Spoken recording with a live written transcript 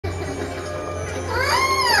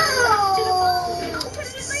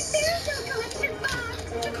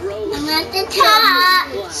the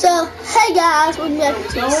top. So, hey guys, we're back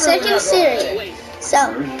to the second series.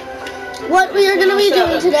 So, what we are going to be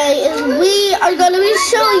doing today is we are going to be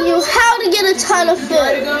showing you how to get a ton of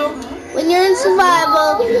food. When you're in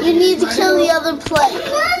survival, you need to kill the other player.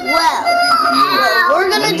 Well, what we're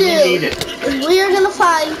going to do is we are going to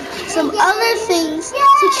find some other things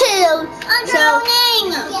to kill. So,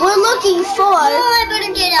 we're looking for,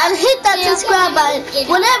 and hit that subscribe button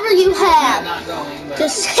whenever you have.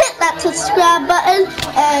 Just hit that subscribe button,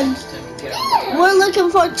 and we're looking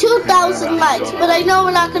for 2,000 likes, but I know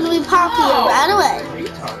we're not going to be popular right away.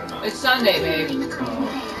 It's Sunday, baby.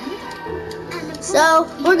 So,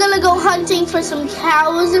 we're going to go hunting for some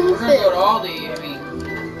cows and We're going to go to food. Aldi,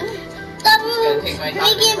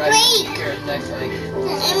 We can break.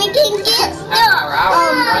 And we can get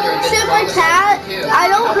stuff. Super Cat, I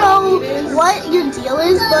don't know what your deal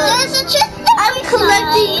is, but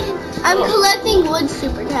I'm collecting wood,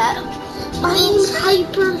 Super Cat. My name's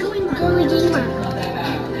Hyper Girly Gamer.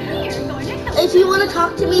 If you want to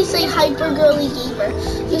talk to me, say Hyper Girly Gamer.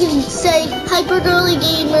 You can say Hyper Girly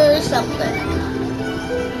Gamer or something.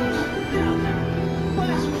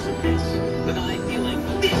 But I feel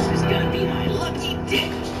like this is gonna be my lucky day.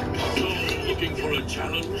 Looking for a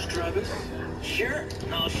challenge, Travis? Sure,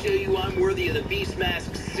 I'll show you I'm worthy of the beast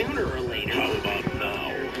mask sooner or later. How about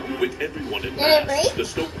now? With everyone in Did it mask, break? the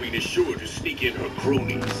Snow Queen is sure to sneak in her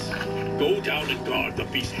cronies. Go down and guard the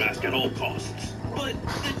beast mask at all costs. But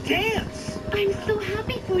the dance! I'm so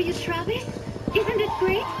happy for you, Travis. Isn't it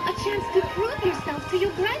great? A chance to prove yourself to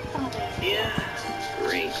your grandfather. Yeah,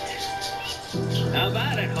 great. How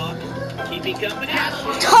about it, Hawk? Keep me company?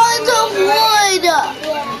 Tons of wood!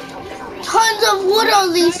 Tons of wood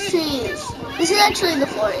on these trees. This is actually the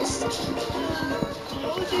forest.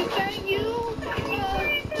 Oh, is that you?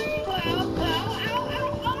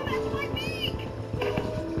 Oh, that's my beak!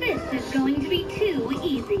 This is going to be too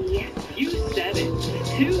easy. You said it.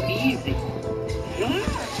 Too easy.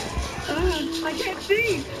 I can't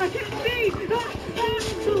see! I can't see!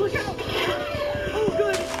 Look out! Oh,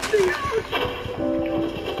 good!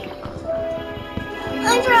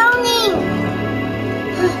 I'm drowning.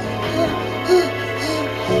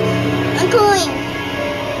 I'm going.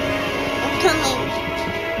 I'm coming.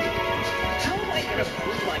 How am I gonna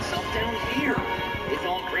prove myself down here? With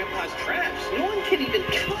all Grandpa's traps, no one can even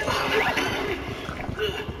touch me.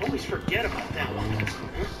 Always forget about that one.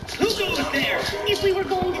 Who goes there? If we were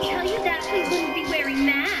going to tell you that, we wouldn't be wearing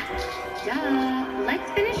masks. Duh.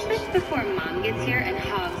 Let's finish this before Mom gets here and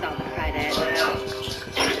hogs all the credit.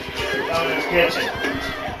 Out in the kitchen.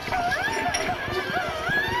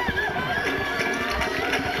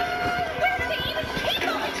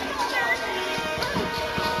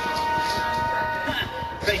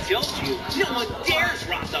 I told you, no one dares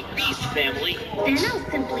rob the Beast family. Then I'll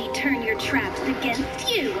simply turn your traps against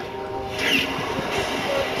you.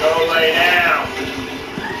 Go lay down.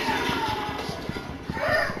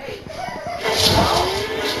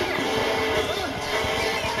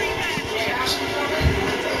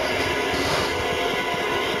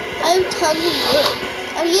 I have tons of wood.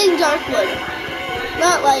 I'm getting dark wood.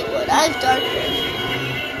 Not light wood, I have dark wood.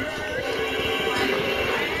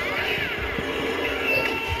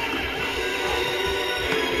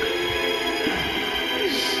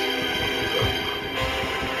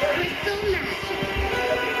 Crystal magic.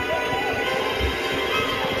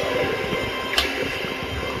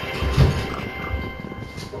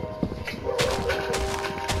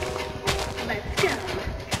 Let's go.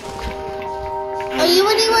 Are you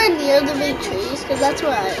anywhere near the big trees? Because that's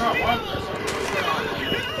where I am.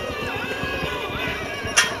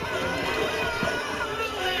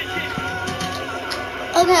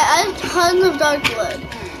 Okay, I have tons of dark wood.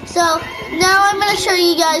 So, now I'm going to show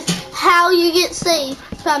you guys how you get safe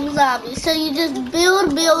from zombies. So you just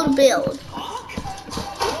build. Hawk?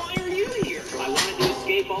 Why are you here? I wanted to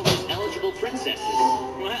escape all those eligible princesses.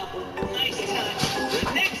 Well, nice touch.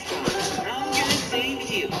 But next time, I'm gonna save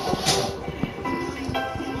you.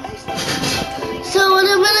 So what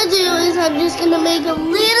I'm going to do is I'm just going to make a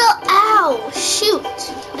little, ow, shoot,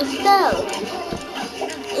 I fell.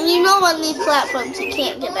 And you know on these platforms you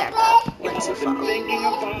can't get back up once you fall. Thinking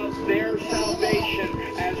about their salvation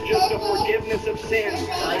as just a forgiveness of sin and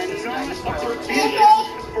not a provision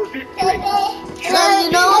for victory. So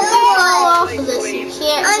you know if you fall off of this, you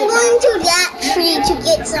can't I'm get going to that tree to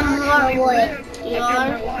get some more wood. back. You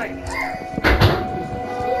are?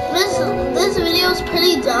 This video is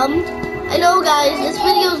pretty dumb. I know, guys, this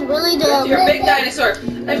video is really dumb. You're a big dinosaur.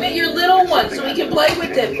 I meant your little ones so we can play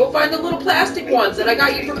with them. Go find the little plastic ones that I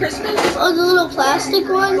got you for Christmas. Oh, the little plastic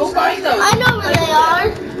ones? Go find those. I know where they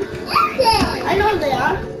are. I know where they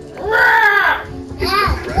are.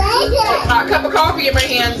 Hot cup of coffee in my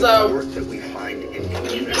hands, though. Work that we find in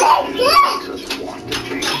community makes us want to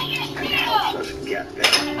change and helps us get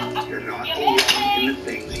there. You're not alone in the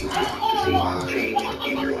things you want to see changed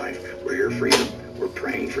in your life. We're here for you. We're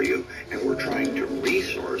praying for you, and we're trying to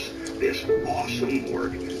resource this awesome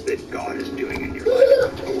work that God is doing in your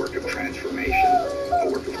life. A work of transformation, a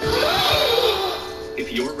work of growth.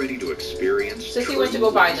 If you're ready to experience Sissy went to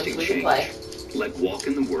go buy them so we can play. let Walk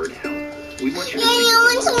in the Word help. We want you to You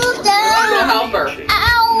want to move I'm down? gonna help her.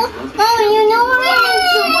 Ow! Oh, you know what?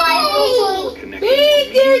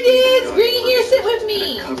 Big, there it is. Granny, here, sit with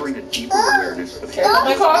me. Covering a deeper awareness of Here's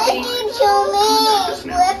my coffee. Show me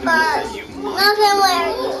slippers. Nothing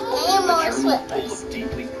wearing any more slippers. Full of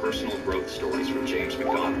deeply personal growth stories from James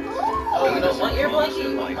McDonald. Oh, you don't want your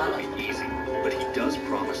blanket? Life will be easy, but he does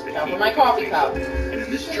promise that Now he for my will coffee be cup. faithful. And in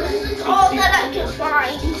this journey, All that I can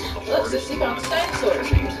find. Look, Sissy found the dinosaurs.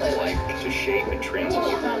 James' life to shape and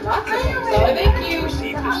transform. Lots of them. So thank you.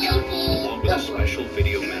 Receive this journey along with a special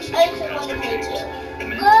video message from Pastor James. And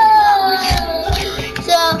then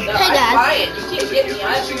So, hey guys, Quiet. You can't get me. I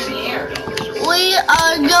have you in the air. we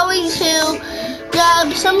are going to grab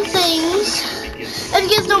some things. If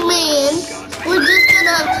you guys don't mind, we're just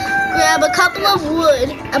gonna grab a couple of wood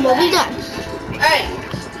and we'll be done. Hey.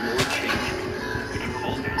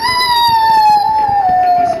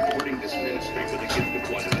 by supporting this ministry with a gift of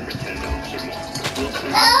 $110 a month, we'll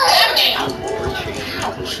send you more change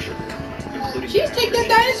collection, including Did you take that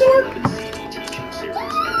dinosaur? 11 CD teaching series and a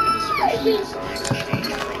specially designed change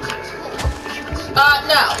process.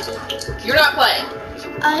 No. You're not playing.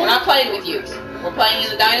 We're not playing with you. We're playing in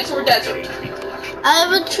the dinosaur desert. I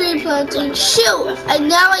have a tree planting. Shoot! And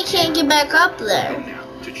now I can't get back up there.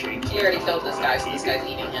 He already killed this guy, so this guy's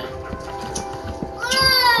eating him.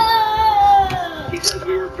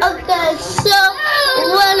 Okay, so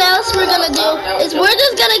what else we're gonna do is we're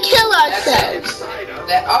just gonna kill ourselves.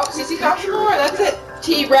 Oh, Sissy got some more. That's it.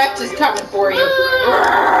 T-Rex is coming for you.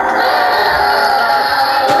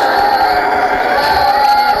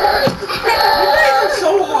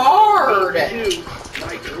 So hard.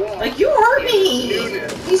 Like, you hurt me.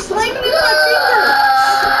 He's slamming into my finger.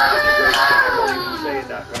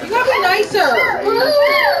 You gotta be nicer.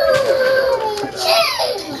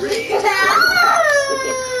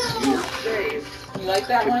 You like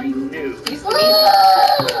that one? He's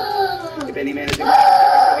If any man is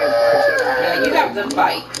yeah, you have them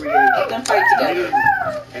fight. Let them fight together.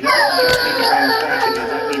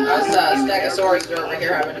 Us Stegosaurus are over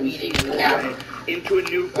here having a meeting in the cabin. Into a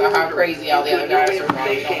new About how crazy all the other guys are.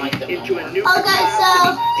 I don't like them no more. Okay, so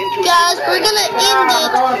guys, we're gonna end it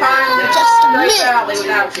just a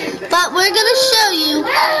minute, but we're gonna show you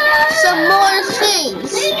some more things.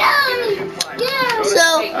 So,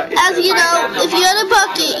 as you know, if you had a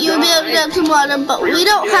bucket, you would be able to grab some water, but we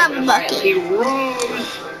don't have a bucket. He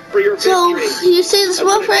rose for your So, victory. you see this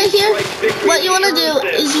wolf right here? What you want to do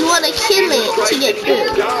is you want to kill it to get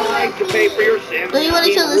food. Died to pay for your sins. Then you want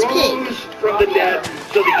to kill this pig. Rose from the dead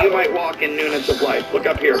so that you might walk in newness of life. Look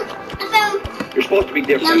up here. You're supposed to be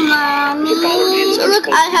different. So follow Jesus. So look,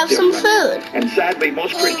 I have some food. And sadly,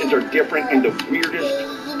 most Christians are different in the weirdest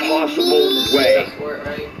possible way.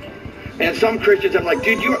 And some Christians, I'm like,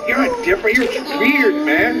 dude, you're not different. You're weird,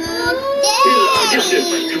 man. You're just a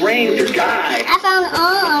strange guy. I found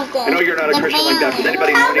all of them. I know you're not a Christian like that. Does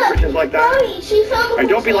anybody know any Christians like that? And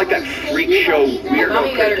don't be like that freak show weirdo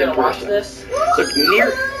Mommy, you guys are Christian gonna watch person. this. Look,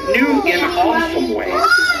 new in awesome ways.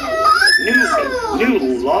 New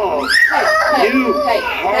love. New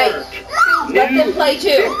heart. Let them New play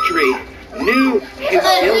too. victory. New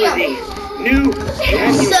humility. New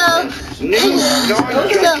genuineness. New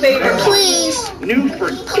non-judgmental. Please New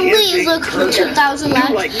please look for 2,000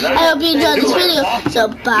 likes. I hope you enjoyed this video. So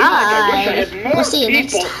bye. We'll see you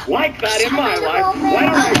next time. Like that in my life. Why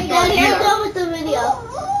don't I start here? Go with the video.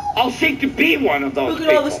 I'll seek to be one of those Look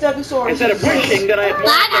at all the people. Stegosaurus. Instead of wishing that I had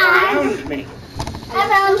more people around me. I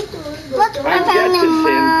found, look, I I'm dead found to them,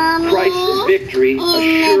 sin. Christ's victory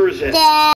assures it. Dad.